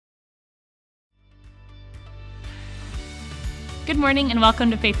Good morning and welcome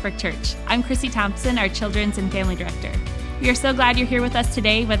to Faithbrook Church. I'm Chrissy Thompson, our Children's and Family Director. We are so glad you're here with us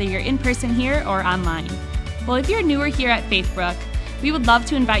today, whether you're in person here or online. Well, if you're newer here at Faithbrook, we would love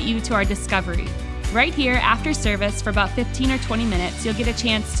to invite you to our Discovery. Right here after service for about 15 or 20 minutes, you'll get a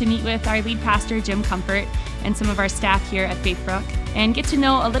chance to meet with our lead pastor, Jim Comfort, and some of our staff here at Faithbrook, and get to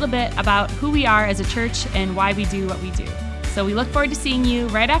know a little bit about who we are as a church and why we do what we do. So we look forward to seeing you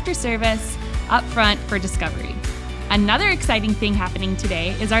right after service up front for Discovery. Another exciting thing happening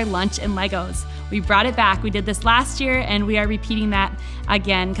today is our lunch and Legos. We brought it back. We did this last year, and we are repeating that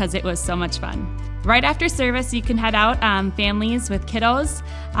again because it was so much fun. Right after service, you can head out, families with kiddos,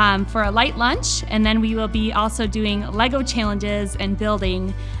 for a light lunch, and then we will be also doing Lego challenges and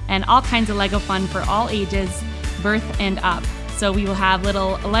building and all kinds of Lego fun for all ages, birth and up. So we will have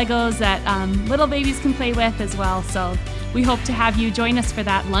little Legos that little babies can play with as well. So we hope to have you join us for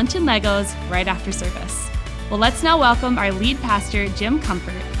that lunch and Legos right after service. Well, let's now welcome our lead pastor, Jim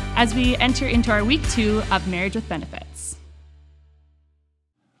Comfort, as we enter into our week 2 of Marriage with Benefits.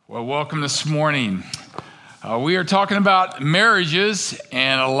 Well, welcome this morning. We are talking about marriages,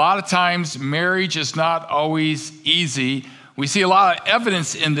 and a lot of times marriage is not always easy. We see a lot of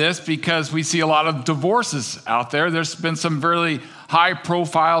evidence in this because we see a lot of divorces out there. There's been some really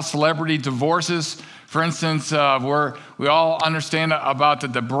high-profile celebrity divorces. For instance, we all understand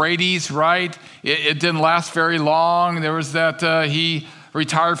about the Brady's, right? It didn't last very long. There was that he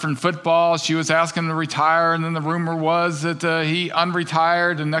retired from football. She was asking him to retire, and then the rumor was that he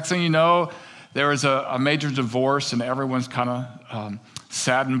unretired. And next thing you know, there was a major divorce, and everyone's kind of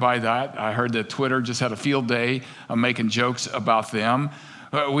saddened by that. I heard that Twitter just had a field day of making jokes about them.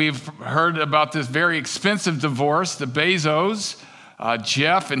 We've heard about this very expensive divorce, the Bezos.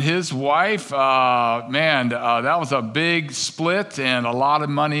 Jeff and his wife, that was a big split, and a lot of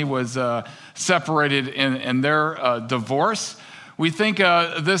money was separated in their divorce. We think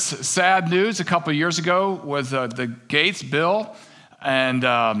this sad news a couple of years ago was the Gates bill, and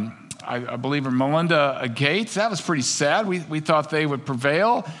I believe Melinda Gates. That was pretty sad. We thought they would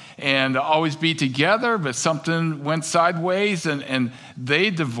prevail and always be together, but something went sideways and they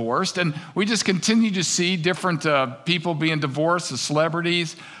divorced. And we just continue to see different people being divorced, the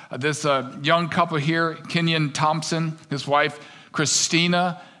celebrities. This young couple here, Kenyon Thompson, his wife,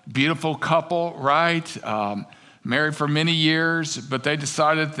 Christina, beautiful couple, right? Married for many years, but they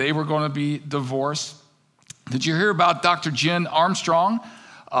decided they were going to be divorced. Did you hear about Dr. Jen Armstrong?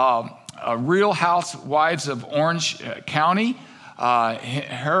 Real Housewives of Orange County.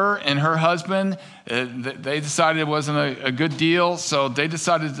 Her and her husband, they decided it wasn't a good deal, so they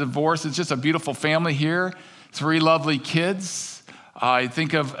decided to divorce. It's just a beautiful family here. 3 lovely kids. I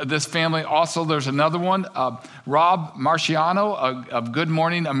think of this family also. There's another one, Rob Marciano of Good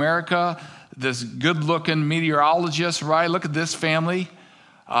Morning America, this good-looking meteorologist, right? Look at this family.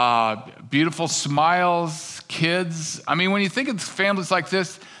 Beautiful smiles, kids. I mean, when you think of families like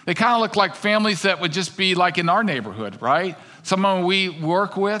this, they kind of look like families that would just be like in our neighborhood, right? Someone we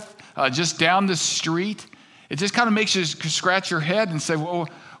work with just down the street. It just kind of makes you scratch your head and say, well,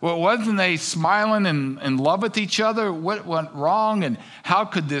 wasn't they smiling and in love with each other? What went wrong, and how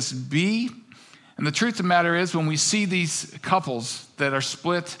could this be? And the truth of the matter is, when we see these couples that are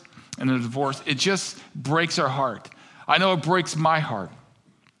split in a divorce, it just breaks our heart. I know it breaks my heart.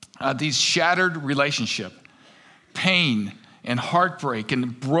 These shattered relationship, pain and heartbreak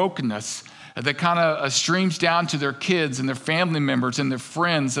and brokenness that kind of streams down to their kids and their family members and their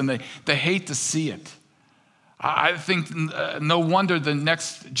friends, and they hate to see it. I think no wonder the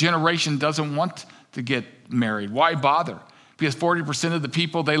next generation doesn't want to get married. Why bother? Because 40% of the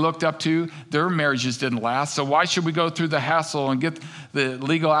people they looked up to, their marriages didn't last. So why should we go through the hassle and get the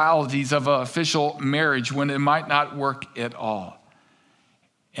legalities of an official marriage when it might not work at all?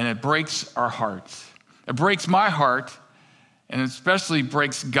 And it breaks our hearts. It breaks my heart, and it especially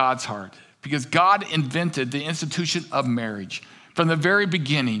breaks God's heart, because God invented the institution of marriage. From the very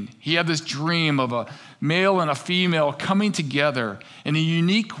beginning, he had this dream of a male and a female coming together in a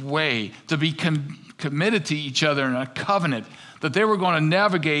unique way to be committed to each other in a covenant, that they were going to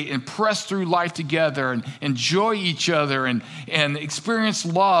navigate and press through life together and enjoy each other and experience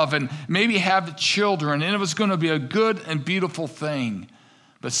love and maybe have children. And it was going to be a good and beautiful thing.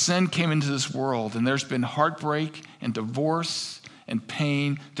 But sin came into this world, and there's been heartbreak and divorce and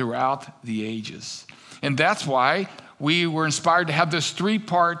pain throughout the ages. And that's why we were inspired to have this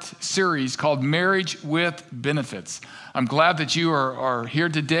 3-part series called Marriage with Benefits. I'm glad that you are here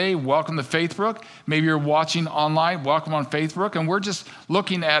today. Welcome to Faithbrook. Maybe you're watching online. Welcome on Faithbrook. And we're just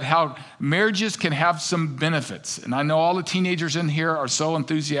looking at how marriages can have some benefits. And I know all the teenagers in here are so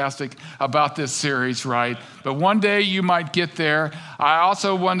enthusiastic about this series, right? But one day you might get there. I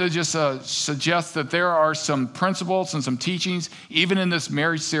also want to just suggest that there are some principles and some teachings, even in this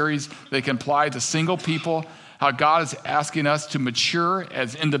marriage series, that can apply to single people, how God is asking us to mature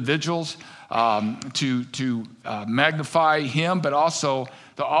as individuals, to magnify Him, but also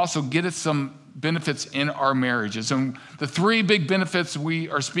to get us some benefits in our marriages. And the 3 big benefits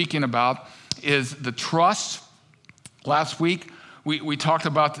we are speaking about is the trust. Last week, we talked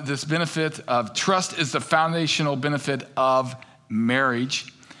about this benefit of trust is the foundational benefit of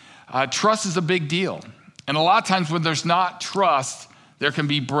marriage. Trust is a big deal. And a lot of times when there's not trust, there can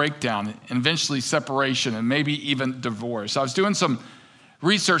be breakdown and eventually separation and maybe even divorce. I was doing some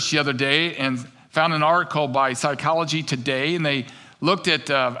research the other day and found an article by Psychology Today, and they looked at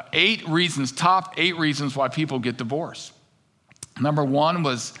top 8 reasons why people get divorced. Number 1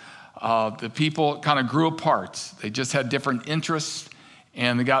 was the people kind of grew apart. They just had different interests,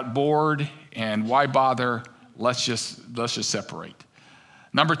 and they got bored, and why bother? Let's just separate.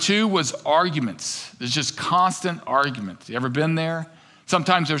 Number 2 was arguments. There's just constant arguments. You ever been there?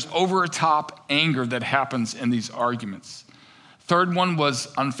 Sometimes there's over-the-top anger that happens in these arguments. Third one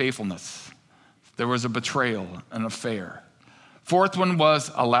was unfaithfulness. There was a betrayal, an affair. Fourth one was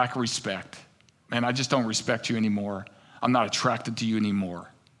a lack of respect. Man, I just don't respect you anymore. I'm not attracted to you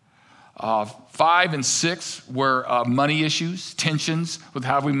anymore. 5 and 6 were money issues, tensions with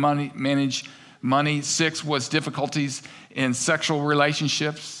how we manage money. 6 was difficulties in sexual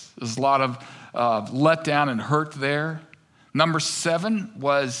relationships. There's a lot of letdown and hurt there. Number 7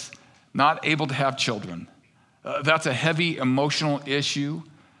 was not able to have children. That's a heavy emotional issue,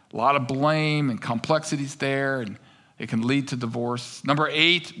 a lot of blame and complexities there, and it can lead to divorce. Number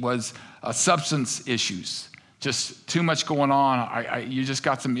 8 was substance issues, just too much going on. You just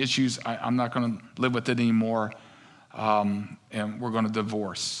got some issues. I'm not going to live with it anymore, and we're going to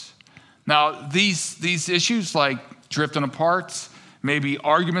divorce. Now, these issues like drifting apart, maybe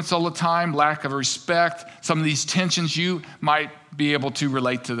arguments all the time, lack of respect, some of these tensions, you might be able to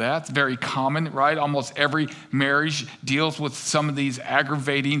relate to that. It's very common, right? Almost every marriage deals with some of these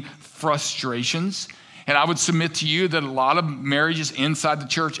aggravating frustrations. And I would submit to you that a lot of marriages inside the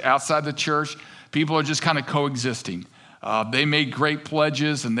church, outside the church, people are just kind of coexisting. They made great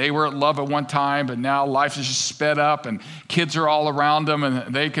pledges and they were in love at one time, but now life is just sped up and kids are all around them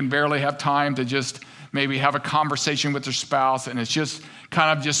and they can barely have time to just maybe have a conversation with their spouse, and it's just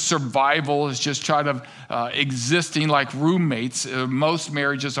kind of just survival. It's just trying to existing like roommates. Most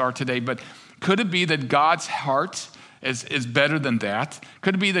marriages are today, but could it be that God's heart is better than that?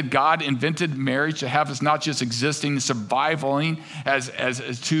 Could it be that God invented marriage to have us not just existing, surviving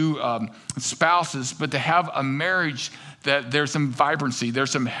as 2 spouses, but to have a marriage that there's some vibrancy,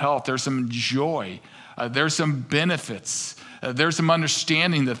 there's some health, there's some joy, there's some benefits. There's some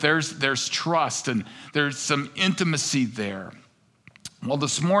understanding that there's trust and there's some intimacy there. Well,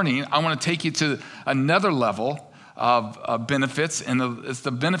 this morning, I want to take you to another level of benefits, and it's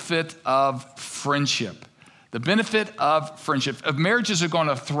the benefit of friendship. The benefit of friendship. If marriages are going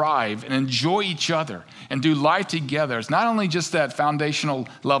to thrive and enjoy each other and do life together, it's not only just that foundational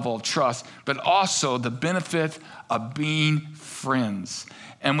level of trust, but also the benefit of being friends.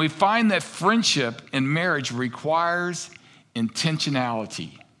 And we find that friendship in marriage requires intentionality,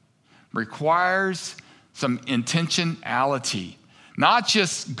 requires some intentionality, not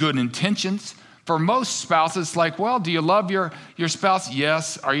just good intentions. For most spouses, like, well, do you love your spouse?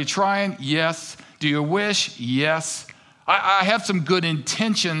 Yes. Are you trying? Yes. Do you wish? Yes. I have some good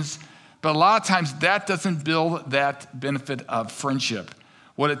intentions, but a lot of times that doesn't build that benefit of friendship.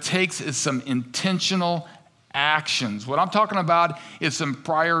 What it takes is some intentional actions. What I'm talking about is some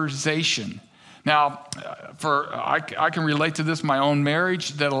prioritization. Now, I can relate to this in my own marriage,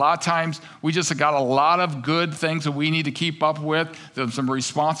 that a lot of times we just got a lot of good things that we need to keep up with, there's some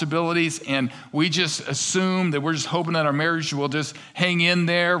responsibilities, and we just assume that we're just hoping that our marriage will just hang in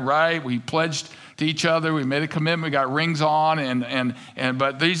there, right? We pledged to each other, we made a commitment, we got rings on,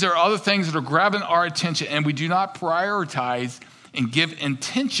 but these are other things that are grabbing our attention, and we do not prioritize and give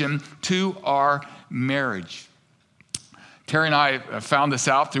intention to our marriage. Terry and I found this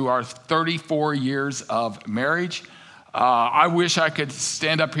out through our 34 years of marriage. I wish I could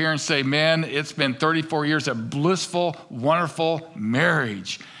stand up here and say, man, it's been 34 years of blissful, wonderful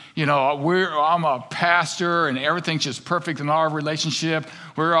marriage. I'm a pastor and everything's just perfect in our relationship.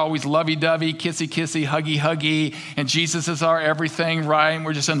 We're always lovey-dovey, kissy-kissy, huggy-huggy, and Jesus is our everything, right? And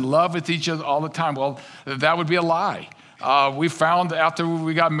we're just in love with each other all the time. Well, that would be a lie. We found after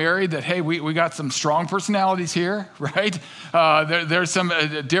we got married that, hey, we got some strong personalities here, right? There's some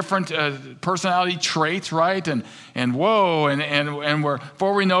different personality traits, right? And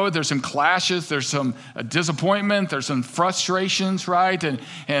before we know it, there's some clashes, there's some disappointment, there's some frustrations, right?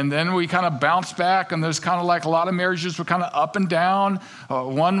 And then we kind of bounce back, and there's kind of like a lot of marriages were kind of up and down.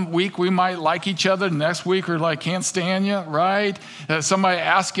 One week we might like each other, the next week we're like, can't stand you, right? Somebody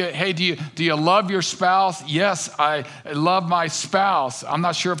asks you, hey, do you love your spouse? Yes, I love my spouse. I'm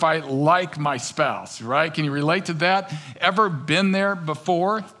not sure if I like my spouse, right? Can you relate to that? Ever been there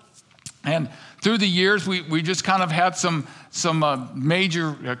before? And through the years, we just kind of had some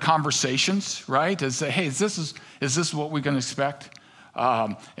major conversations, right? As hey, is this what we can expect?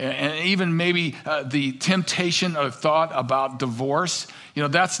 And even maybe the temptation or thought about divorce,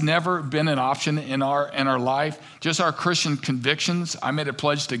 that's never been an option in our life. Just our Christian convictions. I made a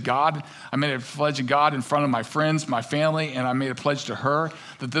pledge to God. I made a pledge to God in front of my friends, my family, and I made a pledge to her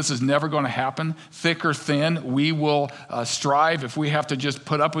that this is never going to happen. Thick or thin, we will strive. If we have to just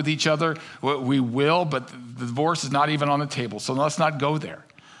put up with each other, we will, but the divorce is not even on the table. So let's not go there.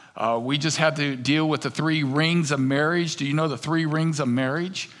 We just had to deal with the 3 rings of marriage. Do you know the 3 rings of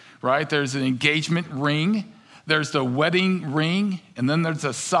marriage, right? There's an engagement ring, there's the wedding ring, and then there's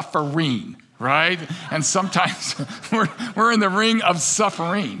a suffering, right? And sometimes we're in the ring of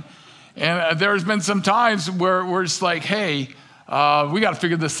suffering. And there's been some times where we're just like, hey, we got to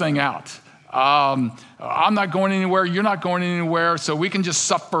figure this thing out. I'm not going anywhere, you're not going anywhere, so we can just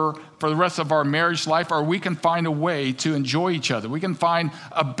suffer for the rest of our marriage life, or we can find a way to enjoy each other. We can find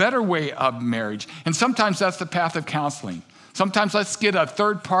a better way of marriage. And sometimes that's the path of counseling. Sometimes let's get a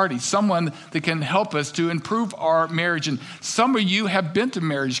third party, someone that can help us to improve our marriage. And some of you have been to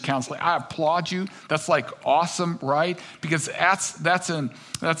marriage counseling. I applaud you. That's like awesome, right? Because that's an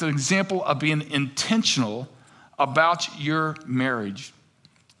example of being intentional about your marriage.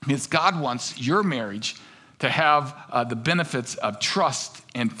 Because God wants your marriage to have the benefits of trust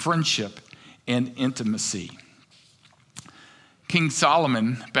and friendship and intimacy. King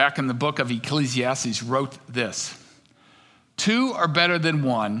Solomon, back in the book of Ecclesiastes, wrote this: 2 are better than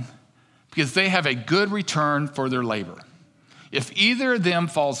 1 because they have a good return for their labor. If either of them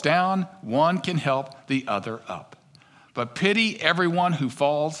falls down, one can help the other up. But pity everyone who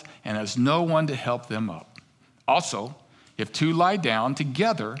falls and has no one to help them up. Also, if 2 lie down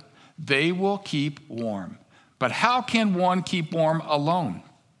together, they will keep warm. But how can one keep warm alone?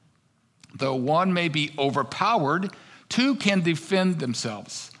 Though one may be overpowered, 2 can defend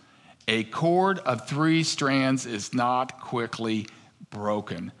themselves. A cord of 3 strands is not quickly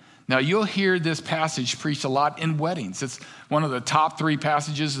broken. Now, you'll hear this passage preached a lot in weddings. It's one of the top 3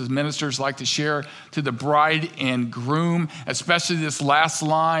 passages as ministers like to share to the bride and groom, especially this last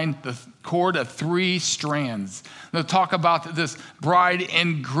line, the cord of 3 strands. They'll talk about this bride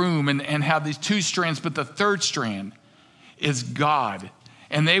and groom and have these 2 strands, but the third strand is God.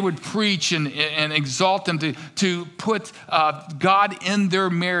 And they would preach and exalt them to put God in their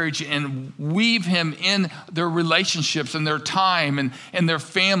marriage and weave him in their relationships and their time and their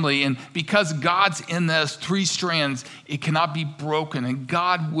family. And because God's in those 3 strands, it cannot be broken, and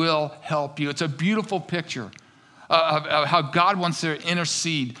God will help you. It's a beautiful picture of how God wants to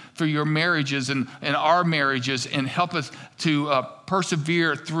intercede for your marriages and our marriages and help us to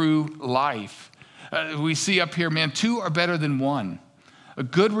persevere through life. We see up here, man, 2 are better than 1. A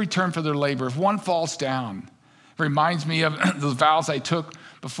good return for their labor. If one falls down, it reminds me of the vows I took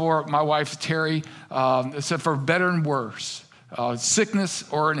before my wife, Terry. It said, for better and worse, sickness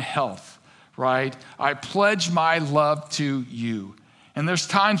or in health, right? I pledge my love to you. And there's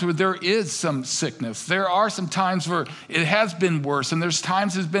times where there is some sickness. There are some times where it has been worse, and there's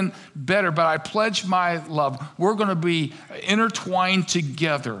times it's been better, but I pledge my love. We're going to be intertwined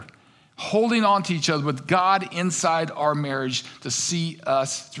together, holding on to each other with God inside our marriage to see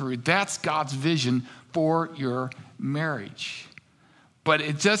us through. That's God's vision for your marriage. But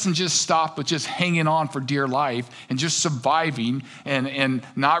it doesn't just stop with just hanging on for dear life and just surviving and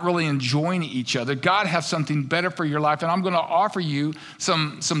not really enjoying each other. God has something better for your life, and I'm going to offer you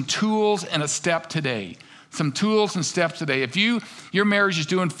some tools and a step today. Some tools and steps today. If your marriage is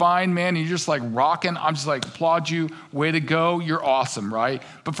doing fine, man, and you're just like rocking, I'm just like, applaud you, way to go, you're awesome, right?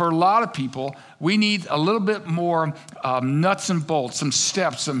 But for a lot of people, we need a little bit more nuts and bolts, some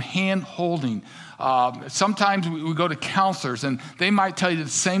steps, some hand holding. Sometimes we go to counselors, and they might tell you the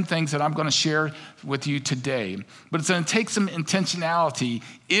same things that I'm going to share with you today. But it's going to take some intentionality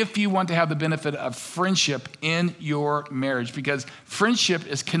if you want to have the benefit of friendship in your marriage, because friendship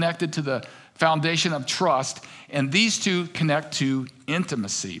is connected to the foundation of trust, and these two connect to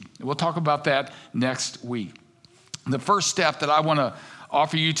intimacy. We'll talk about that next week. The first step that I want to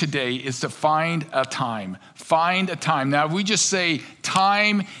offer you today is to find a time. Find a time. Now, if we just say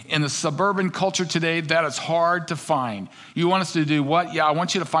time in the suburban culture today, that is hard to find. You want us to do what? Yeah, I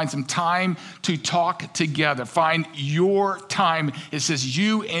want you to find some time to talk together. Find your time. It says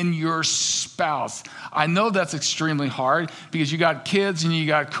you and your spouse. I know that's extremely hard because you got kids and you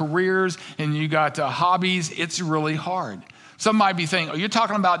got careers and you got hobbies. It's really hard. Some might be thinking, oh, you're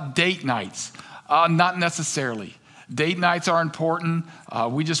talking about date nights. Not necessarily. Date nights are important.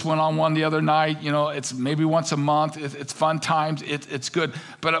 We just went on one the other night. It's maybe once a month. It's fun times. It's good.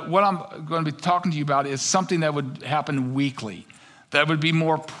 But what I'm going to be talking to you about is something that would happen weekly, that would be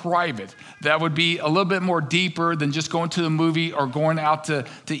more private, that would be a little bit more deeper than just going to the movie or going out to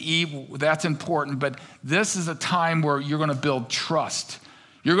eat. That's important. But this is a time where you're going to build trust.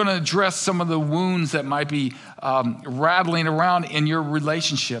 You're going to address some of the wounds that might be rattling around in your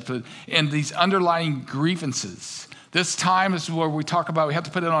relationship and these underlying grievances. This time is where we talk about, we have to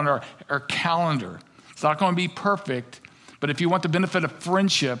put it on our calendar. It's not going to be perfect, but if you want the benefit of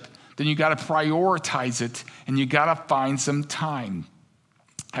friendship, then you got to prioritize it and you got to find some time.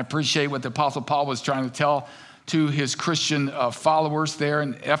 I appreciate what the Apostle Paul was trying to tell to his Christian followers there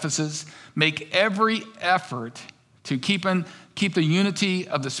in Ephesus. Make every effort to keep the unity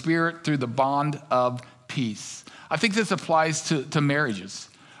of the Spirit through the bond of peace. I think this applies to marriages.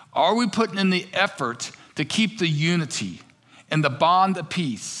 Are we putting in the effort to keep the unity and the bond of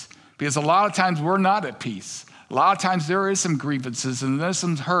peace? Because a lot of times we're not at peace. A lot of times there is some grievances and there's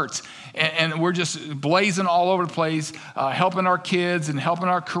some hurts, and we're just blazing all over the place, helping our kids and helping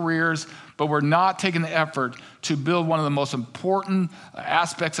our careers, but we're not taking the effort to build one of the most important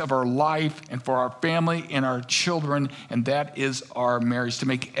aspects of our life and for our family and our children, and that is our marriage, to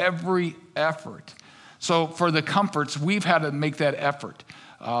make every effort. So for the comforts, we've had to make that effort.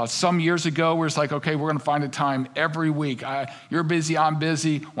 Some years ago, we was like, okay, we're going to find a time every week. You're busy, I'm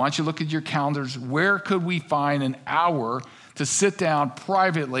busy. Why don't you look at your calendars? Where could we find an hour to sit down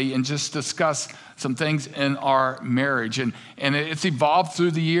privately and just discuss some things in our marriage? And it's evolved through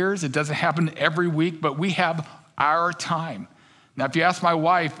the years. It doesn't happen every week, but we have our time. Now, if you ask my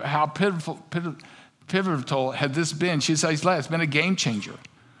wife how pivotal had this been, she says, it's been a game changer.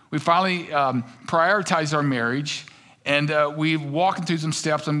 We finally prioritized our marriage. And we're walking through some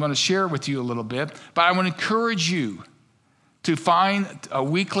steps I'm going to share with you a little bit. But I want to encourage you to find a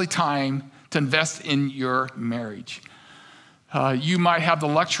weekly time to invest in your marriage. You might have the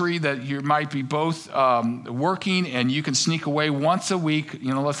luxury that you might be both working and you can sneak away once a week.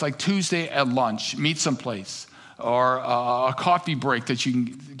 Let's like Tuesday at lunch, meet someplace. Or a coffee break that you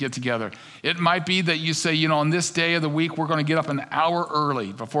can get together. It might be that you say, on this day of the week, we're going to get up an hour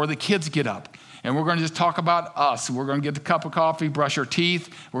early before the kids get up. And we're going to just talk about us. We're going to get the cup of coffee, brush our teeth.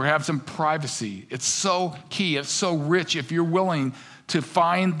 We're going to have some privacy. It's so key. It's so rich if you're willing to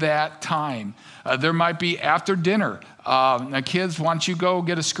find that time. There might be after dinner. Now, kids, why don't you go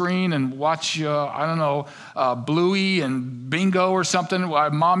get a screen and watch, Bluey and Bingo or something while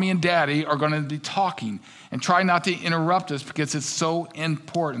mommy and daddy are going to be talking. And try not to interrupt us because it's so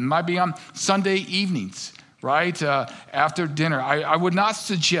important. It might be on Sunday evenings, right? After dinner. I would not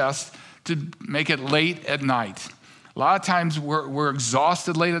suggest to make it late at night. A lot of times we're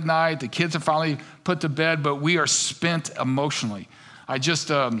exhausted late at night. The kids are finally put to bed, but we are spent emotionally. I just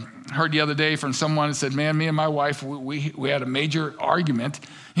heard the other day from someone who said, man, me and my wife, we had a major argument.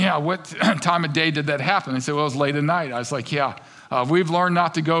 Yeah, what time of day did that happen? They said, well, it was late at night. I was like, yeah, we've learned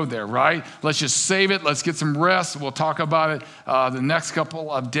not to go there, right? Let's just save it. Let's get some rest. We'll talk about it the next couple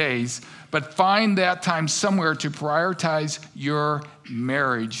of days. But find that time somewhere to prioritize your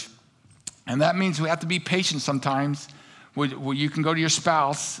marriage. And that means we have to be patient sometimes. You can go to your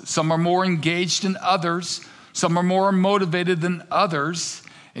spouse. Some are more engaged than others. Some are more motivated than others.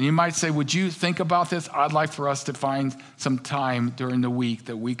 And you might say, would you think about this? I'd like for us to find some time during the week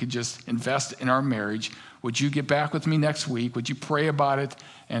that we could just invest in our marriage. Would you get back with me next week? Would you pray about it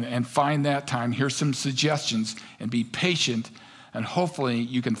and find that time? Here's some suggestions and be patient. And hopefully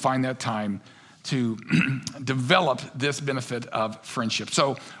you can find that time to develop this benefit of friendship.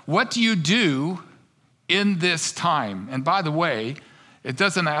 So what do you do in this time? And by the way, it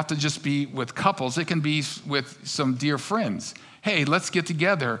doesn't have to just be with couples. It can be with some dear friends. Hey, let's get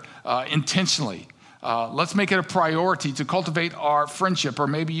together intentionally. Let's make it a priority to cultivate our friendship, or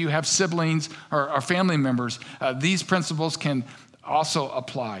maybe you have siblings or family members. These principles can also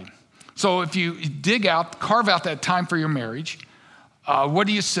apply. So if you carve out that time for your marriage, what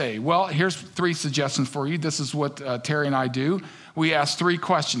do you say? Well, here's 3 suggestions for you. This is what Terry and I do. We ask 3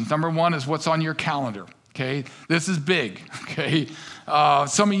 questions. Number 1 is what's on your calendar. Okay, this is big. Okay,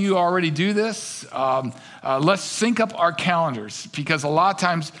 some of you already do this. Let's sync up our calendars, because a lot of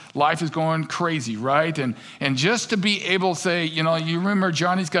times life is going crazy, right? And just to be able to say, you remember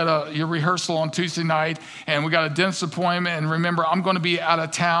Johnny's got your rehearsal on Tuesday night, and we got a dentist appointment, and remember I'm going to be out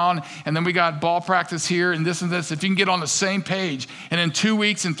of town, and then we got ball practice here, and this and this. If you can get on the same page, and in 2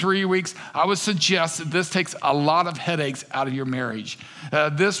 weeks and 3 weeks, I would suggest that this takes a lot of headaches out of your marriage.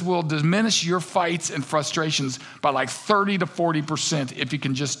 This will diminish your fights and frustrations by like 30 to 40% if you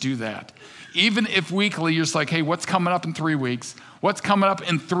can just do that. Even if weekly, you're just like, hey, what's coming up in 3 weeks? What's coming up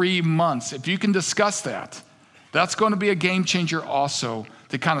in 3 months? If you can discuss that, that's going to be a game changer also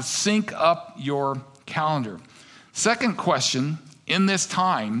to kind of sync up your calendar. Second question, in this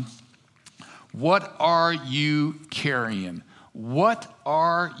time, what are you carrying? What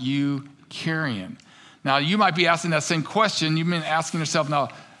are you carrying? Now, you might be asking that same question. You've been asking yourself, now,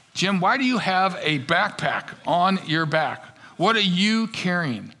 Jim, why do you have a backpack on your back? What are you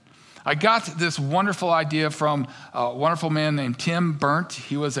carrying? I got this wonderful idea from a wonderful man named Tim Burnt.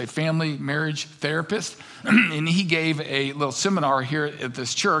 He was a family marriage therapist, and he gave a little seminar here at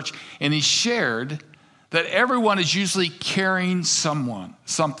this church, and he shared that everyone is usually carrying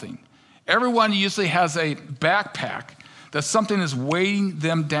something. Everyone usually has a backpack that something is weighing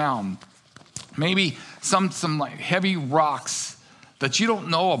them down. Maybe some like heavy rocks that you don't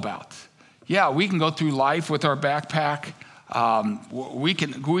know about. Yeah, we can go through life with our backpack. We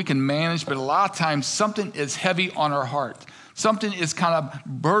can manage, but a lot of times something is heavy on our heart. Something is kind of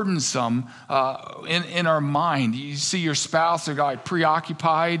burdensome in our mind. You see your spouse, they're like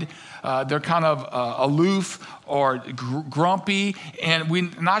preoccupied, they're kind of aloof or grumpy, and we're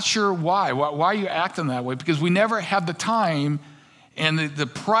not sure why. Why are you acting that way? Because we never have the time and the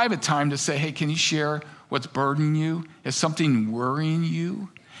private time to say, hey, can you share what's burdening you? Is something worrying you?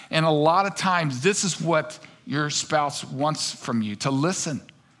 And a lot of times, this is what your spouse wants from you, to listen.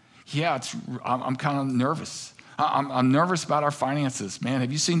 Yeah, I'm kind of nervous. I'm nervous about our finances. Man,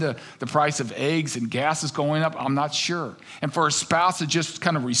 have you seen the price of eggs and gas is going up? I'm not sure. And for a spouse to just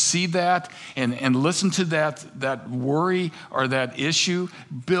kind of receive that and listen to that worry or that issue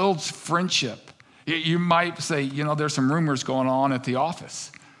builds friendship. You might say, there's some rumors going on at the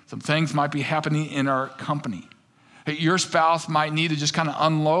office. Some things might be happening in our company. Your spouse might need to just kind of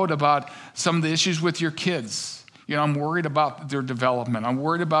unload about some of the issues with your kids. I'm worried about their development. I'm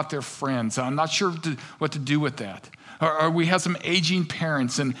worried about their friends. I'm not sure what to do with that. Or we have some aging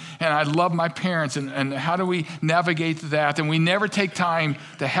parents, and I love my parents, and how do we navigate that? And we never take time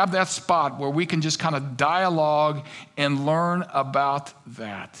to have that spot where we can just kind of dialogue and learn about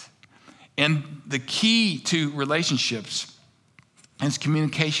that. And the key to relationships is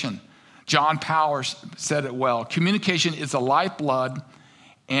communication. John Powers said it well. Communication is the lifeblood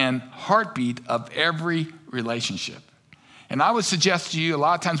and heartbeat of every relationship. And I would suggest to you, a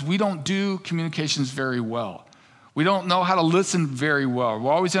lot of times we don't do communications very well. We don't know how to listen very well.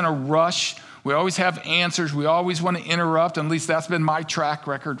 We're always in a rush. We always have answers. We always want to interrupt. At least that's been my track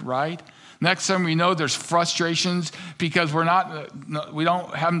record, right? Next time we know there's frustrations because we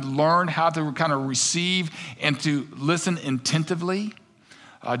haven't learned how to kind of receive and to listen attentively.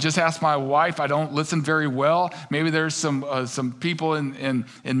 Just ask my wife. I don't listen very well. Maybe there's some people in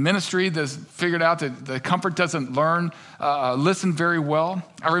ministry that's figured out that the comfort doesn't listen very well.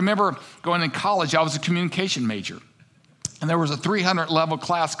 I remember going in college. I was a communication major. And there was a 300-level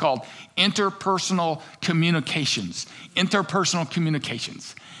class called Interpersonal Communications. Interpersonal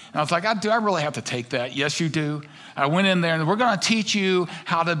Communications. And I was like, do I really have to take that? Yes, you do. I went in there, and we're going to teach you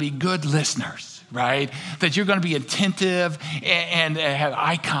how to be good listeners, right? That you're going to be attentive and have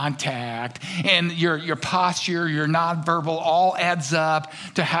eye contact, and your posture, your nonverbal all adds up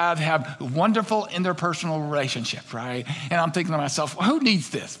to how to have wonderful interpersonal relationships, right? And I'm thinking to myself, who needs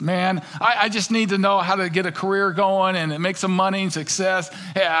this, man? I just need to know how to get a career going and make some money and success.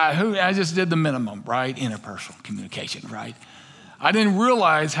 I just did the minimum, right? Interpersonal communication, right? I didn't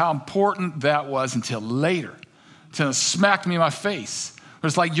realize how important that was until later. Until it smacked me in my face. It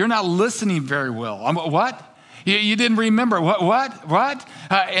was like, you're not listening very well. What? You didn't remember. What?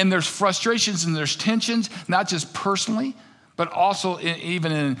 And there's frustrations and there's tensions, not just personally, but also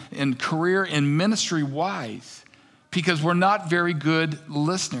even in career and ministry-wise, because we're not very good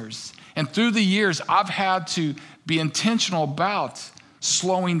listeners. And through the years, I've had to be intentional about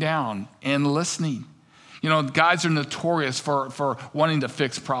slowing down and listening. You know, guys are notorious for wanting to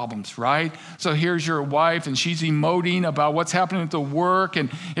fix problems, right? So here's your wife, and she's emoting about what's happening at the work,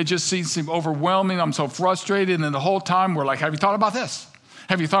 and it just seems overwhelming. I'm so frustrated. And then the whole time we're like, have you thought about this?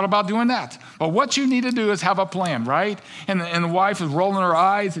 Have you thought about doing that? But what you need to do is have a plan, right? And the wife is rolling her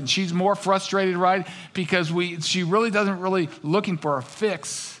eyes, and she's more frustrated, right? Because she really doesn't really looking for a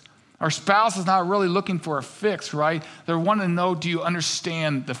fix. Our spouse is not really looking for a fix, right? They want to know, do you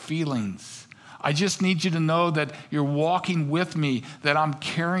understand the feelings? I just need you to know that you're walking with me, that I'm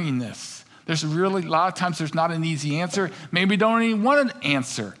carrying this. There's really, a lot of times there's not an easy answer. Maybe don't even want an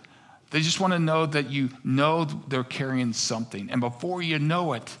answer. They just want to know that you know they're carrying something. And before you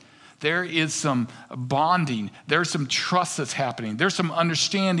know it, there is some bonding. There's some trust that's happening. There's some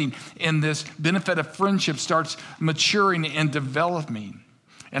understanding, and this benefit of friendship starts maturing and developing.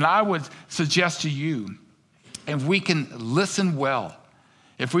 And I would suggest to you, if we can listen well,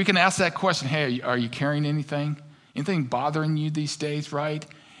 if we can ask that question, hey, are you carrying anything? Anything bothering you these days, right?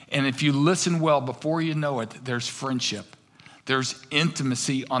 And if you listen well, before you know it, there's friendship. There's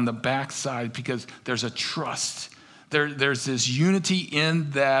intimacy on the backside because there's a trust. There's this unity in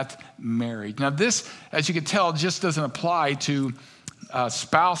that marriage. Now this, as you can tell, just doesn't apply to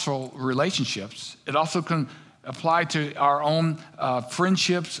spousal relationships. It also can apply to our own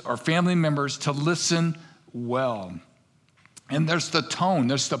friendships or family members to listen well. And there's the tone,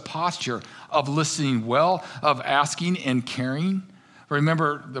 there's the posture of listening well, of asking and caring.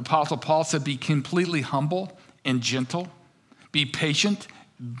 Remember, the Apostle Paul said, be completely humble and gentle. Be patient,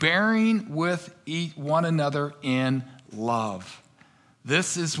 bearing with one another in love.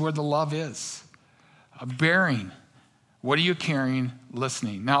 This is where the love is. Bearing. What are you carrying?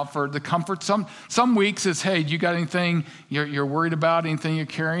 Listening. Now, for the comfort, some weeks it's, hey, do you got anything you're worried about, anything you're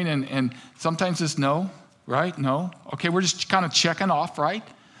carrying? And sometimes it's no. Right? No. Okay, we're just kind of checking off, right?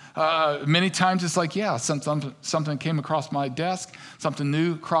 Many times it's like, yeah, something came across my desk, something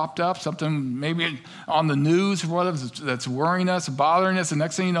new cropped up, something maybe on the news or whatever that's worrying us, bothering us. And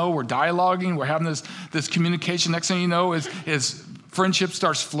next thing you know, we're dialoguing, we're having this communication. Next thing you know is friendship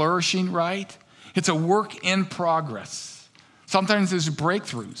starts flourishing, right? It's a work in progress. Sometimes there's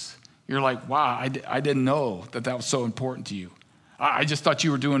breakthroughs. You're like, wow, I didn't know that was so important to you. I just thought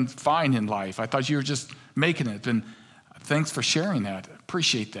you were doing fine in life. I thought you were just making it. And thanks for sharing that.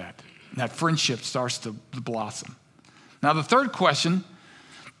 Appreciate that. And that friendship starts to blossom. Now, the third question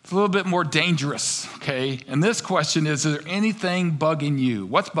is a little bit more dangerous, okay? And this question is there anything bugging you?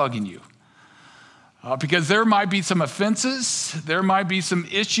 What's bugging you? Because there might be some offenses. There might be some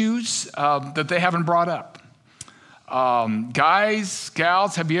issues that they haven't brought up. Guys,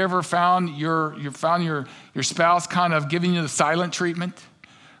 gals, have you ever found your spouse kind of giving you the silent treatment,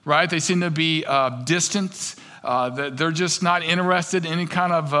 right? They seem to be distant. They're just not interested in any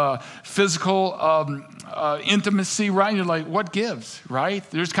kind of physical intimacy, right? And you're like, what gives, right?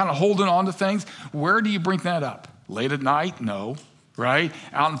 They're just kind of holding on to things. Where do you bring that up? Late at night? No, right?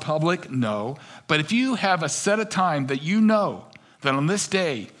 Out in public? No. But if you have a set of time that you know that on this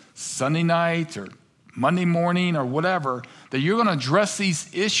day, Sunday night or Monday morning or whatever, that you're going to address these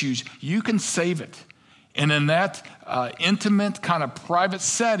issues, you can save it. And in that intimate kind of private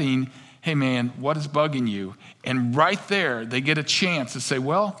setting, hey man, what is bugging you? And right there, they get a chance to say,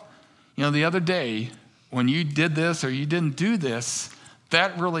 well, you know, the other day when you did this or you didn't do this,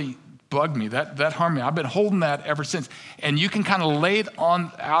 that really bugged me, that harmed me. I've been holding that ever since. And you can kind of lay it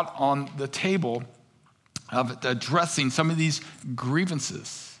out on the table of addressing some of these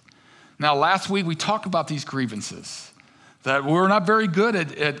grievances. Now, last week we talked about these grievances, that we're not very good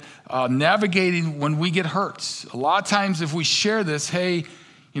at navigating when we get hurt. A lot of times if we share this, hey,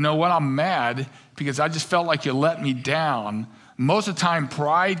 you know what, I'm mad because I just felt like you let me down. Most of the time,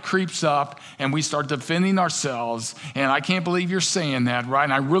 pride creeps up and we start defending ourselves. And I can't believe you're saying that, right?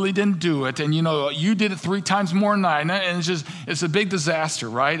 And I really didn't do it. And you know, you did it 3 times more than I. And it's a big disaster,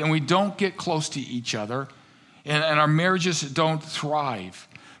 right? And we don't get close to each other. And our marriages don't thrive.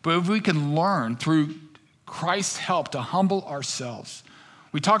 But if we can learn through Christ's help to humble ourselves.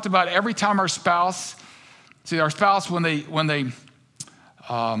 We talked about every time our spouse, when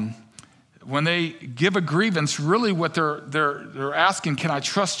they give a grievance, really what they're asking, can I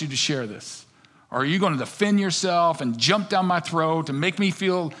trust you to share this? Or are you going to defend yourself and jump down my throat and make me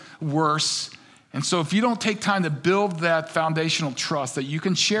feel worse? And so if you don't take time to build that foundational trust that you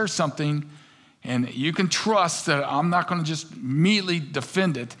can share something and you can trust that I'm not going to just immediately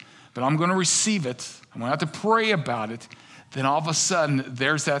defend it, but I'm going to receive it, I'm going to have to pray about it, then all of a sudden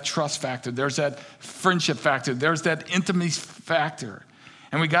there's that trust factor, there's that friendship factor, there's that intimacy factor.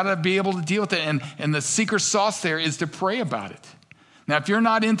 And we got to be able to deal with it. And the secret sauce there is to pray about it. Now, if you're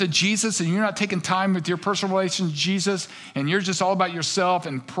not into Jesus and you're not taking time with your personal relation to Jesus and you're just all about yourself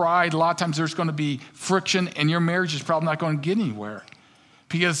and pride, a lot of times there's going to be friction and your marriage is probably not going to get anywhere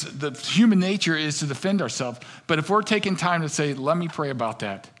because the human nature is to defend ourselves. But if we're taking time to say, let me pray about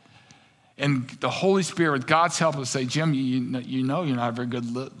that, and the Holy Spirit, with God's help, will say, Jim, you know you're not a very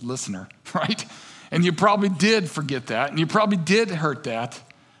good listener, right? And you probably did forget that and you probably did hurt that.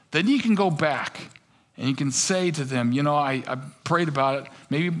 Then you can go back. And you can say to them, I prayed about it.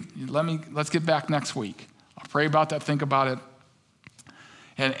 Maybe let's get back next week. I'll pray about that, think about it.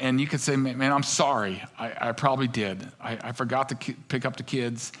 And you can say, man, I'm sorry. I probably did. I forgot to pick up the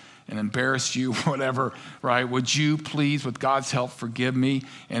kids and embarrassed you, whatever, right? Would you please, with God's help, forgive me?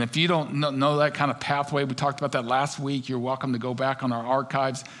 And if you don't know that kind of pathway, we talked about that last week, you're welcome to go back on our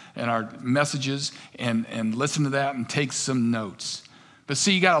archives and our messages and listen to that and take some notes. But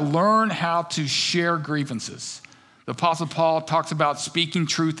see, you got to learn how to share grievances. The Apostle Paul talks about speaking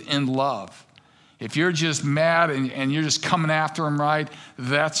truth in love. If you're just mad and you're just coming after him, right,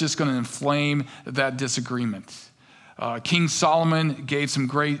 that's just going to inflame that disagreement. King Solomon gave some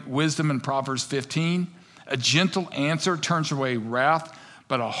great wisdom in Proverbs 15. A gentle answer turns away wrath,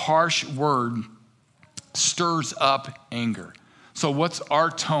 but a harsh word stirs up anger. So what's our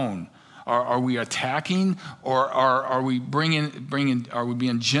tone? Are we attacking, or are we are we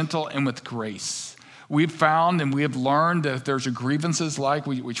being gentle and with grace? We've found and we have learned that if there's a grievances, like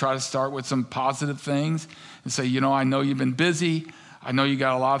we try to start with some positive things and say, I know you've been busy. I know you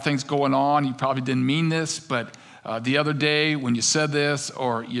got a lot of things going on. You probably didn't mean this, but the other day when you said this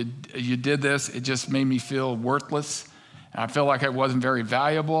or you did this, it just made me feel worthless. And I feel like I wasn't very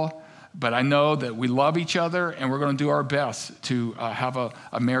valuable. But I know that we love each other and we're going to do our best to have a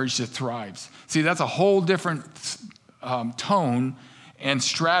marriage that thrives. See, that's a whole different tone and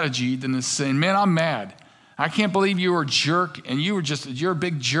strategy than this saying, man, I'm mad. I can't believe you were a jerk and you're a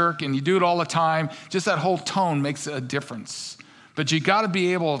big jerk and you do it all the time. Just that whole tone makes a difference. But you got to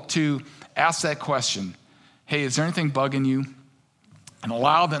be able to ask that question. Hey, is there anything bugging you? And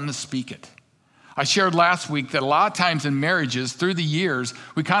allow them to speak it. I shared last week that a lot of times in marriages, through the years,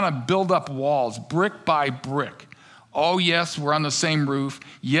 we kind of build up walls, brick by brick. Oh, yes, we're on the same roof.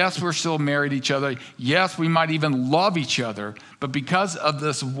 Yes, we're still married to each other. Yes, we might even love each other. But because of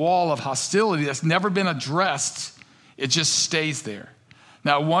this wall of hostility that's never been addressed, it just stays there.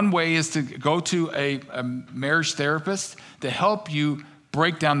 Now, one way is to go to a marriage therapist to help you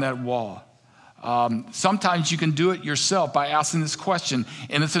break down that wall. Sometimes you can do it yourself by asking this question,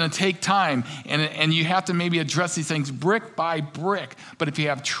 and it's going to take time, and you have to maybe address these things brick by brick. But if you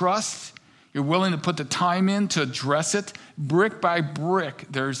have trust, you're willing to put the time in to address it, brick by brick,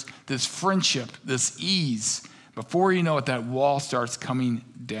 there's this friendship, this ease. Before you know it, that wall starts coming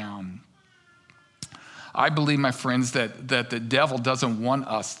down. I believe, my friends, that the devil doesn't want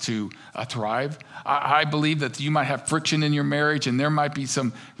us to thrive. I believe that you might have friction in your marriage and there might be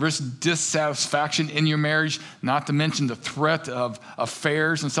some dissatisfaction in your marriage, not to mention the threat of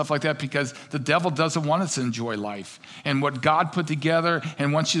affairs and stuff like that, because the devil doesn't want us to enjoy life. And what God put together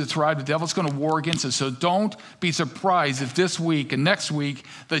and wants you to thrive, the devil's going to war against it. So don't be surprised if this week and next week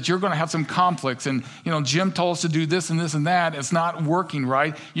that you're going to have some conflicts. And, Jim told us to do this and this and that. It's not working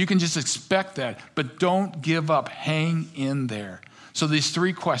right. You can just expect that, but don't give up. Hang in there. So these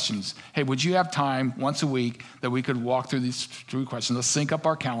 3 questions. Hey, would you have time once a week that we could walk through these 3 questions? Let's sync up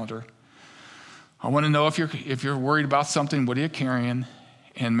our calendar. I want to know if you're worried about something, what are you carrying?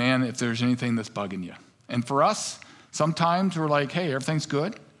 And man, if there's anything that's bugging you. And for us, sometimes we're like, hey, everything's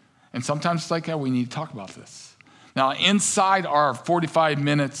good. And sometimes it's like, we need to talk about this. Now, inside our 45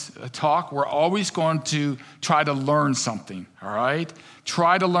 minutes talk, we're always going to try to learn something, all right?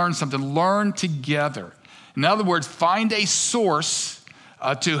 Try to learn something. Learn together. In other words, find a source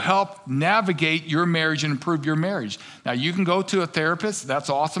to help navigate your marriage and improve your marriage. Now, you can go to a therapist. That's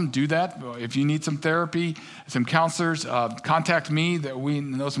awesome. Do that. If you need some therapy, some counselors, contact me. We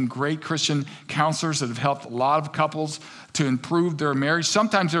know some great Christian counselors that have helped a lot of couples to improve their marriage.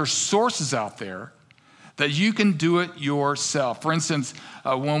 Sometimes there are sources out there that you can do it yourself. For instance,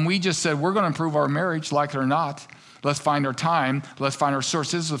 when we just said we're going to improve our marriage, like it or not, let's find our time, let's find our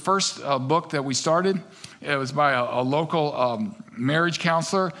source. This is the first book that we started. It was by a local marriage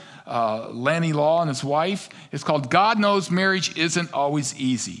counselor, Lanny Law, and his wife. It's called God Knows Marriage Isn't Always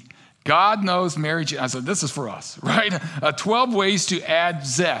Easy. God knows marriage. I said, this is for us, right? 12 ways to add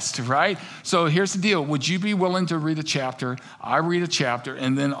zest, right? So here's the deal. Would you be willing to read a chapter? I read a chapter,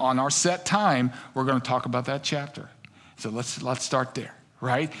 and then on our set time, we're going to talk about that chapter. So let's start there,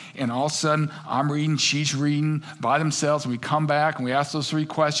 right? And all of a sudden, I'm reading, she's reading by themselves, and we come back and we ask those 3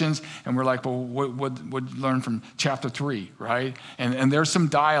 questions, and we're like, well, what did you learn from chapter 3, right? And there's some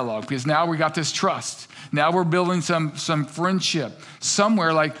dialogue, because now we got this trust. Now we're building some friendship.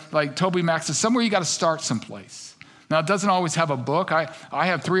 Somewhere, like Toby Max says, somewhere you got to start someplace. Now, it doesn't always have a book. I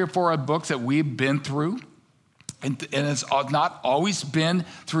have 3 or 4 books that we've been through. And it's not always been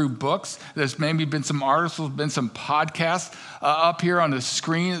through books. There's maybe been some articles, been some podcasts up here on the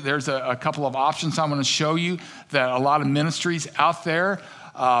screen. There's a couple of options I'm going to show you that a lot of ministries out there.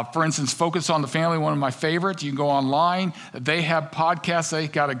 For instance, Focus on the Family, one of my favorites. You can go online. They have podcasts. They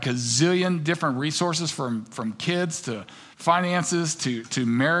got a gazillion different resources from kids to finances to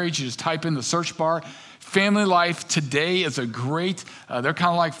marriage. You just type in the search bar. Family Life Today is a great, they're kind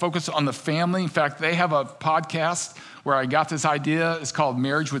of like Focus on the Family. In fact, they have a podcast where I got this idea. It's called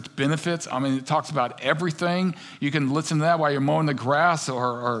Marriage with Benefits. I mean, it talks about everything. You can listen to that while you're mowing the grass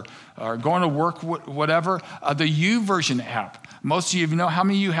or going to work, whatever. The YouVersion app. Most of you know, how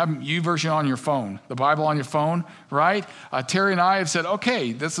many of you have YouVersion on your phone? The Bible on your phone, right? Terry and I have said,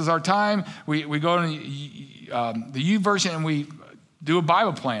 okay, this is our time. We go to the YouVersion and we do a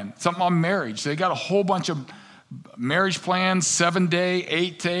Bible plan, something on marriage. They got a whole bunch of marriage plans, 7-day,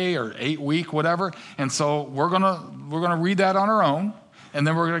 8-day, or 8-week, whatever. And so we're gonna read that on our own, and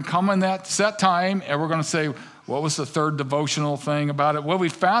then we're gonna come in that set time, and we're gonna say, what was the 3rd devotional thing about it? What we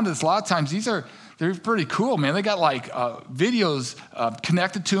found is a lot of times they're pretty cool, man. They got like videos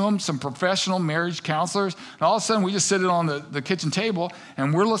connected to them, some professional marriage counselors, and all of a sudden we just sit on the kitchen table,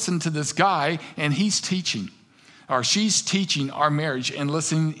 and we're listening to this guy, and he's teaching. Or she's teaching our marriage and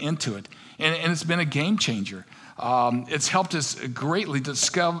listening into it. And it's been a game changer. It's helped us greatly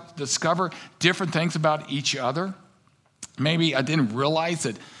discover different things about each other. Maybe I didn't realize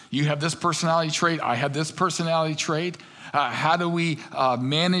that you have this personality trait, I have this personality trait. How do we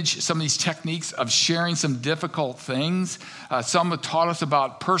manage some of these techniques of sharing some difficult things? Some have taught us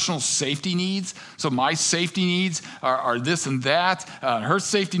about personal safety needs. So my safety needs are this and that. Her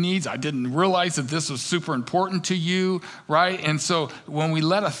safety needs, I didn't realize that this was super important to you, right? And so when we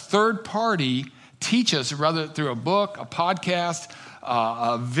let a third party teach us, whether through a book, a podcast,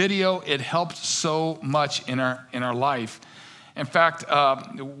 a video, it helps so much in our life. In fact,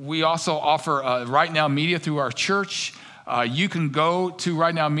 we also offer Right Now Media through our church. You can go to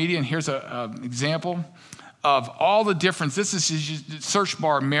Right Now Media, and here's an example of all the difference. This is search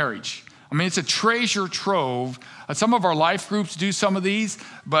bar marriage. I mean, it's a treasure trove. Some of our life groups do some of these,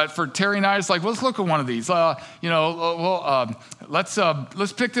 but for Terry and I, it's like, well, let's look at one of these. Let's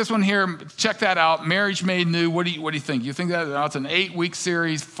pick this one here. Check that out. Marriage Made New. What do you think? You think that it's an 8-week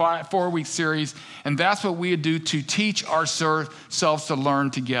series, 4-week series, and that's what we do to teach ourselves to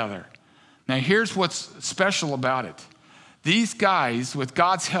learn together. Now, here's what's special about it. These guys, with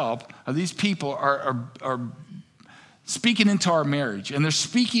God's help, these people are speaking into our marriage, and they're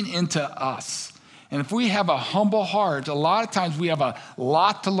speaking into us. And if we have a humble heart, a lot of times we have a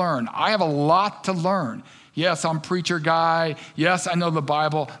lot to learn. I have a lot to learn. Yes, I'm a preacher guy. Yes, I know the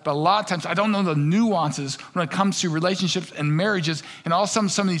Bible, but a lot of times I don't know the nuances when it comes to relationships and marriages. And also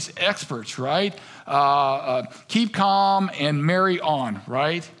some of these experts, right? Keep calm and marry on,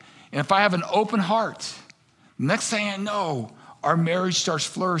 right? And if I have an open heart, next thing I know, our marriage starts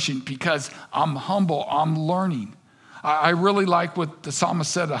flourishing because I'm humble, I'm learning. I really like what the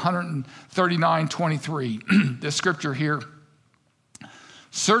psalmist said, 139:23, this scripture here.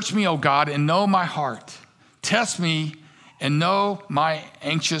 Search me, O God, and know my heart. Test me and know my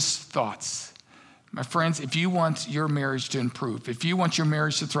anxious thoughts. My friends, if you want your marriage to improve, if you want your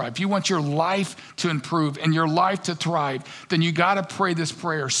marriage to thrive, if you want your life to improve and your life to thrive, then you got to pray this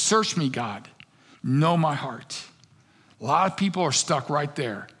prayer. Search me, God. Know my heart. A lot of people are stuck right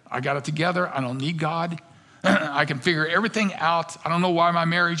there. I got it together. I don't need God. I can figure everything out. I don't know why my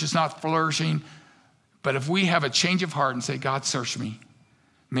marriage is not flourishing. But if we have a change of heart and say, God, search me.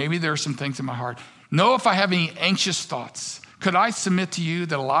 Maybe there are some things in my heart. Know if I have any anxious thoughts. Could I submit to you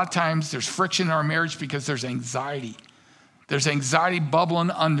that a lot of times there's friction in our marriage because there's anxiety. There's anxiety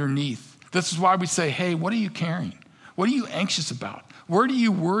bubbling underneath. This is why we say, hey, what are you carrying? What are you anxious about? What are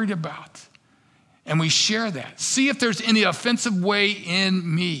you worried about? And we share that. See if there's any offensive way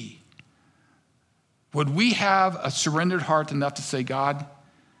in me. Would we have a surrendered heart enough to say, God,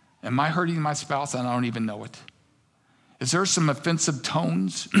 am I hurting my spouse and I don't even know it? Is there some offensive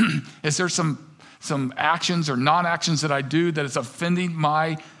tones? Is there some actions or non-actions that I do that is offending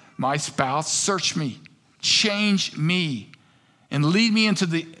my spouse? Search me, change me, and lead me into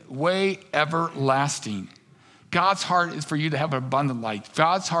the way everlasting. God's heart is for you to have an abundant life.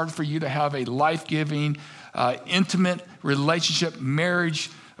 God's heart is for you to have a life-giving, intimate relationship, marriage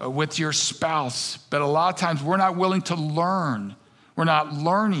with your spouse. But a lot of times we're not willing to learn. We're not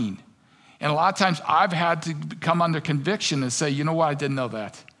learning. And a lot of times I've had to come under conviction and say, you know what, I didn't know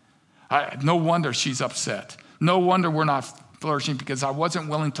that. No wonder she's upset. No wonder we're not flourishing because I wasn't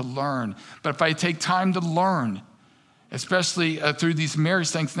willing to learn. But if I take time to learn, especially through these marriage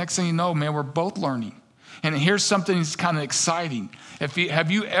things, next thing you know, man, we're both learning. And here's something that's kind of exciting.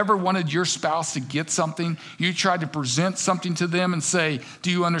 Have you ever wanted your spouse to get something? You tried to present something to them and say, do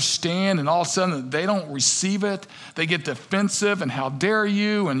you understand? And all of a sudden they don't receive it. They get defensive and how dare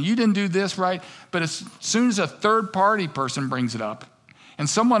you? And you didn't do this right. But as soon as a third party person brings it up and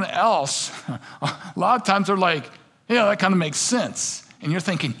someone else, a lot of times they're like, yeah, that kind of makes sense. And you're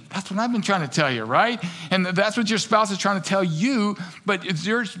thinking, that's what I've been trying to tell you, right? And that's what your spouse is trying to tell you, but it's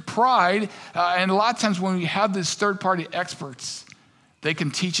your pride. And a lot of times when we have these third-party experts, they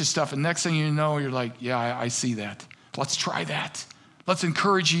can teach you stuff. And next thing you know, you're like, yeah, I see that. Let's try that. Let's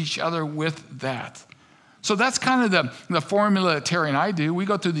encourage each other with that. So that's kind of the formula that Terry and I do. We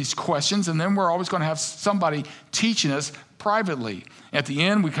go through these questions, and then we're always going to have somebody teaching us privately. At the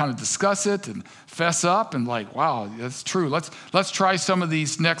end, we kind of discuss it and fess up and like, wow, that's true. Let's try some of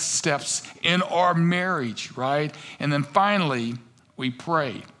these next steps in our marriage, right? And then finally, we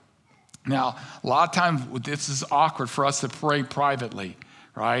pray. Now, a lot of times this is awkward for us to pray privately,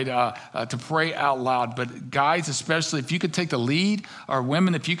 right? To pray out loud. But guys, especially if you could take the lead, or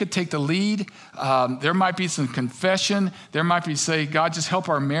women, if you could take the lead, there might be some confession. There might be say, God, just help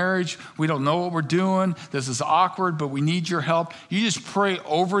our marriage. We don't know what we're doing. This is awkward, but we need your help. You just pray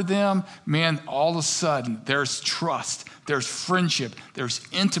over them. Man, all of a sudden, there's trust. There's friendship. There's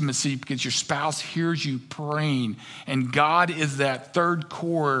intimacy because your spouse hears you praying. And God is that third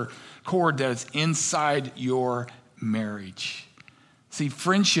cord that is inside your marriage. See,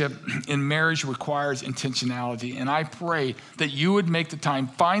 friendship in marriage requires intentionality, and I pray that you would make the time,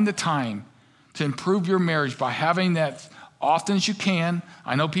 find the time to improve your marriage by having that often as you can.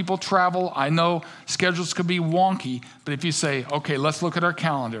 I know people travel. I know schedules could be wonky, but if you say, okay, let's look at our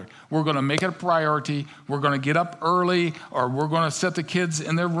calendar. We're going to make it a priority. We're going to get up early, or we're going to set the kids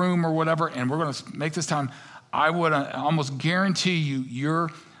in their room or whatever, and we're going to make this time. I would almost guarantee you,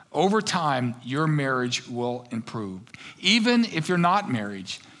 over time, your marriage will improve. Even if you're not married,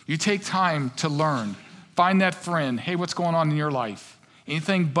 you take time to learn. Find that friend. Hey, what's going on in your life?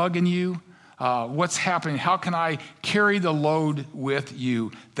 Anything bugging you? What's happening? How can I carry the load with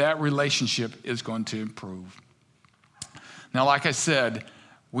you? That relationship is going to improve. Now, like I said,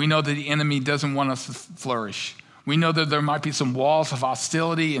 we know that the enemy doesn't want us to flourish. We know that there might be some walls of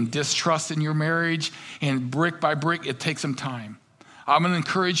hostility and distrust in your marriage, and brick by brick, it takes some time. I'm going to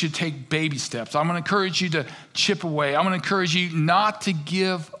encourage you to take baby steps. I'm going to encourage you to chip away. I'm going to encourage you not to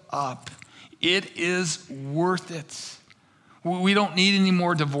give up. It is worth it. We don't need any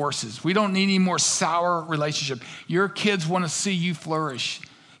more divorces. We don't need any more sour relationship. Your kids want to see you flourish.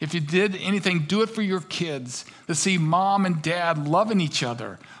 If you did anything, do it for your kids, to see mom and dad loving each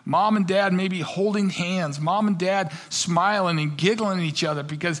other. Mom and dad maybe holding hands. Mom and dad smiling and giggling at each other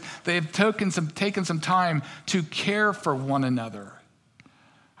because they have taken some time to care for one another.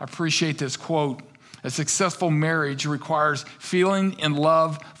 I appreciate this quote. A successful marriage requires falling in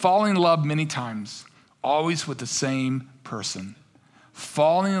love many times, always with the same person.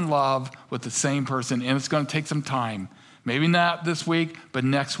 Falling in love with the same person, and it's going to take some time. Maybe not this week, but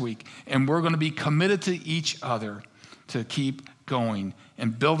next week. And we're going to be committed to each other to keep going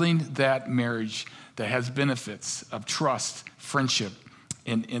and building that marriage that has benefits of trust, friendship,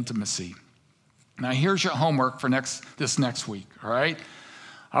 and intimacy. Now, here's your homework for this next week, all right?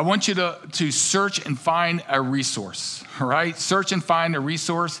 I want you to search and find a resource, all right? Search and find a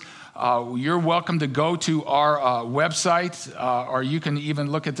resource. You're welcome to go to our website, or you can even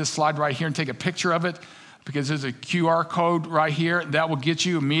look at this slide right here and take a picture of it, because there's a QR code right here that will get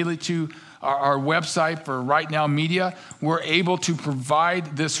you immediately to our website for Right Now Media. We're able to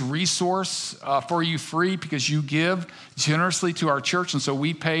provide this resource for you free because you give generously to our church. And so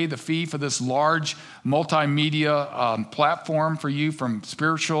we pay the fee for this large multimedia platform for you, from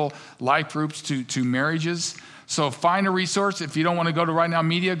spiritual life groups to marriages. So find a resource. If you don't want to go to Right Now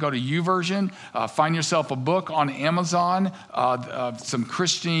Media, go to YouVersion. Find yourself a book on Amazon, some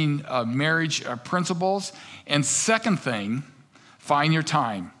Christian marriage principles. And second thing, find your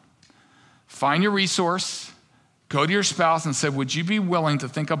time. Find your resource. Go to your spouse and say, would you be willing to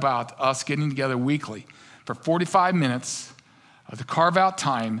think about us getting together weekly for 45 minutes to carve out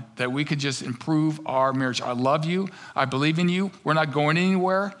time that we could just improve our marriage? I love you. I believe in you. We're not going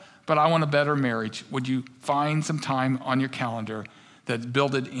anywhere, but I want a better marriage. Would you find some time on your calendar that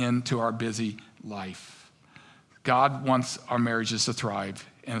build it into our busy life? God wants our marriages to thrive,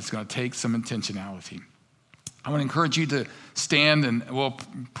 and it's going to take some intentionality. I want to encourage you to stand and we'll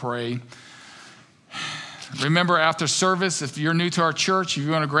pray. Remember, after service, if you're new to our church, if you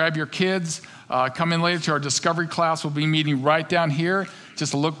want to grab your kids, come in later to our discovery class. We'll be meeting right down here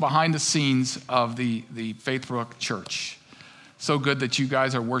just to look behind the scenes of the Faithbrook Church. So good that you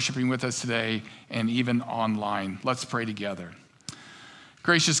guys are worshiping with us today and even online. Let's pray together.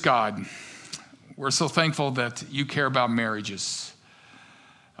 Gracious God, we're so thankful that you care about marriages.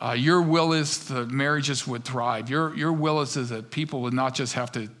 Your will is that marriages would thrive. Your will is that people would not just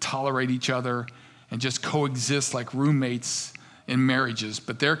have to tolerate each other and just coexist like roommates in marriages,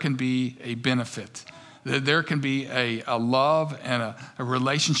 but there can be a benefit. There can be a love and a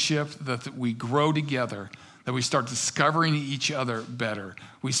relationship that we grow together, that we start discovering each other better.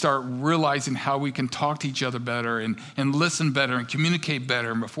 We start realizing how we can talk to each other better and listen better and communicate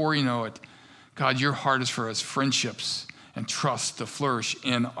better. And before you know it, God, your heart is for us friendships and trust to flourish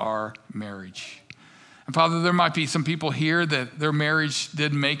in our marriage. And Father, there might be some people here that their marriage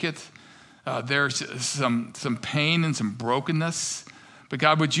didn't make it. There's some pain and some brokenness. But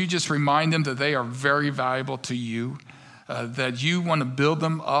God, would you just remind them that they are very valuable to you, that you want to build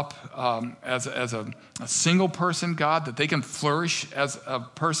them up as a single person, God, that they can flourish as a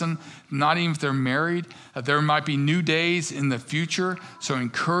person, not even if they're married. There might be new days in the future, so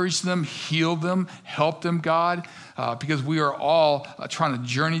encourage them, heal them, help them, God, because we are all trying to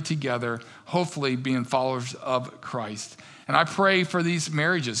journey together, hopefully being followers of Christ. And I pray for these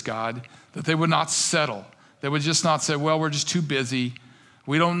marriages, God, that they would not settle. They would just not say, well, we're just too busy.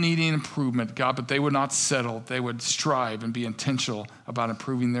 We don't need any improvement, God, but they would not settle. They would strive and be intentional about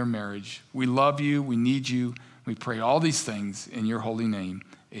improving their marriage. We love you. We need you. We pray all these things in your holy name.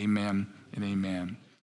 Amen and amen.